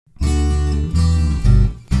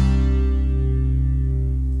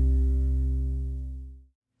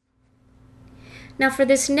Now for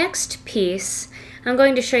this next piece, I'm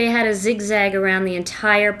going to show you how to zigzag around the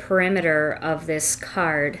entire perimeter of this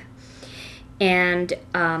card. And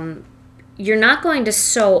you're not going to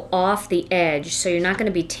sew off the edge, so you're not going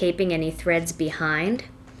to be taping any threads behind.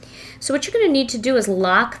 So what you're going to need to do is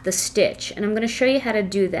lock the stitch, and I'm going to show you how to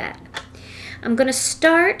do that. I'm going to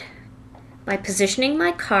start by positioning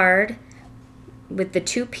my card with the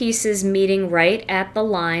two pieces meeting right at the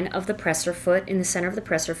line of the presser foot, in the center of the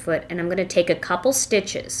presser foot, and I'm going to take a couple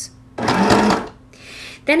stitches.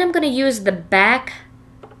 Then I'm going to use the back,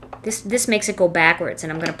 this makes it go backwards,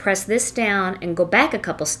 and I'm going to press this down and go back a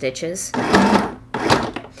couple stitches.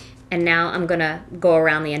 And now I'm going to go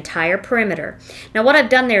around the entire perimeter. Now what I've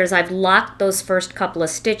done there is I've locked those first couple of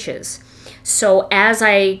stitches. So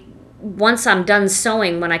once I'm done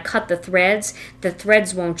sewing, when I cut the threads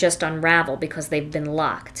won't just unravel because they've been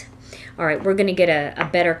locked. All right, we're going to get a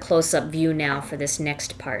better close-up view now for this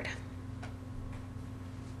next part.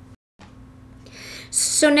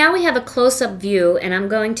 So now we have a close-up view, and I'm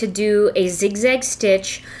going to do a zigzag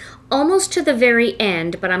stitch almost to the very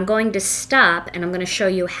end, but I'm going to stop and I'm going to show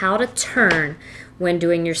you how to turn when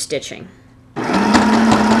doing your stitching.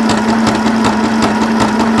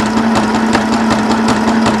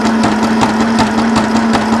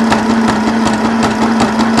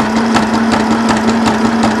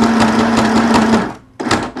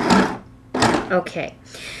 Okay,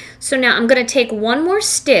 so now I'm going to take one more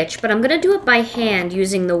stitch, but I'm going to do it by hand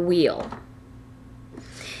using the wheel.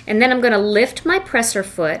 And then I'm going to lift my presser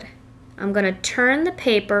foot. I'm going to turn the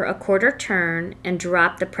paper a quarter turn and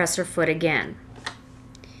drop the presser foot again.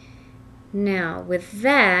 Now with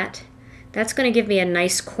that, that's going to give me a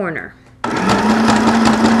nice corner.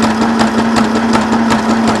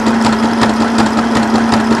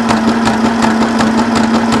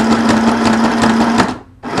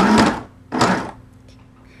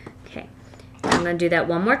 Okay, I'm going to do that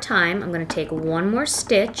one more time. I'm going to take one more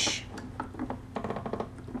stitch.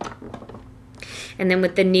 And then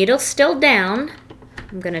with the needle still down,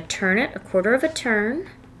 I'm going to turn it a quarter of a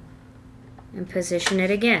turn and position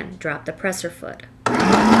it again. Drop the presser foot.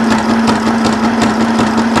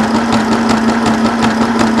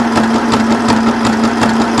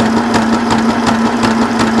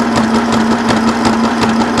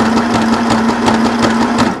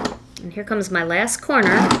 And here comes my last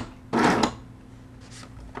corner.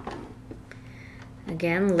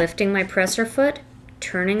 Again, lifting my presser foot,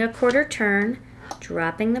 turning a quarter turn,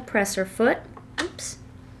 dropping the presser foot, oops,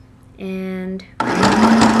 and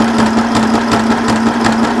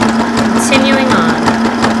continuing on.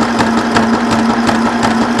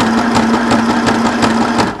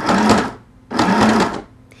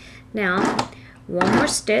 Now, one more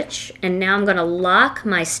stitch, and now I'm going to lock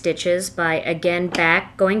my stitches by, again,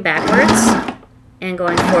 going backwards and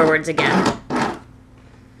going forwards again.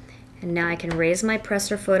 And now I can raise my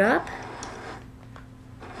presser foot up.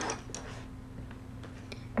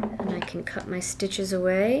 I can cut my stitches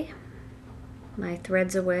away, my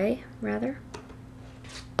threads away, rather.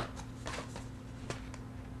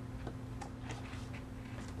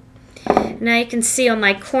 Now you can see on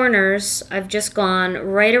my corners, I've just gone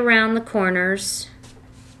right around the corners,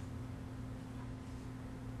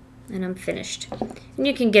 and I'm finished. And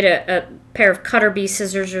you can get a pair of cutter bee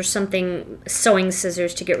scissors or something, sewing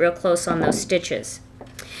scissors, to get real close on those stitches.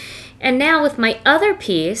 And now with my other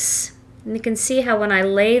piece, and you can see how when I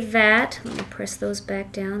lay that, let me press those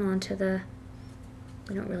back down onto the,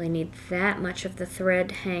 we don't really need that much of the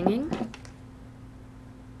thread hanging.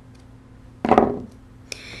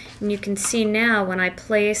 And you can see now when I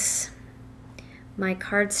place my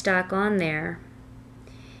cardstock on there,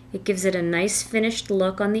 it gives it a nice finished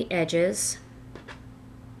look on the edges.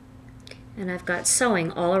 And I've got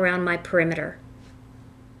sewing all around my perimeter.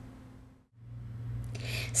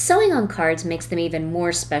 Sewing on cards makes them even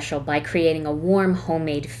more special by creating a warm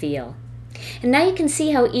homemade feel. And now you can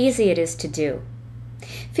see how easy it is to do.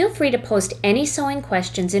 Feel free to post any sewing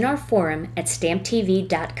questions in our forum at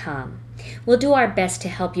stamptv.com. We'll do our best to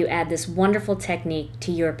help you add this wonderful technique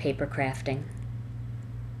to your paper crafting.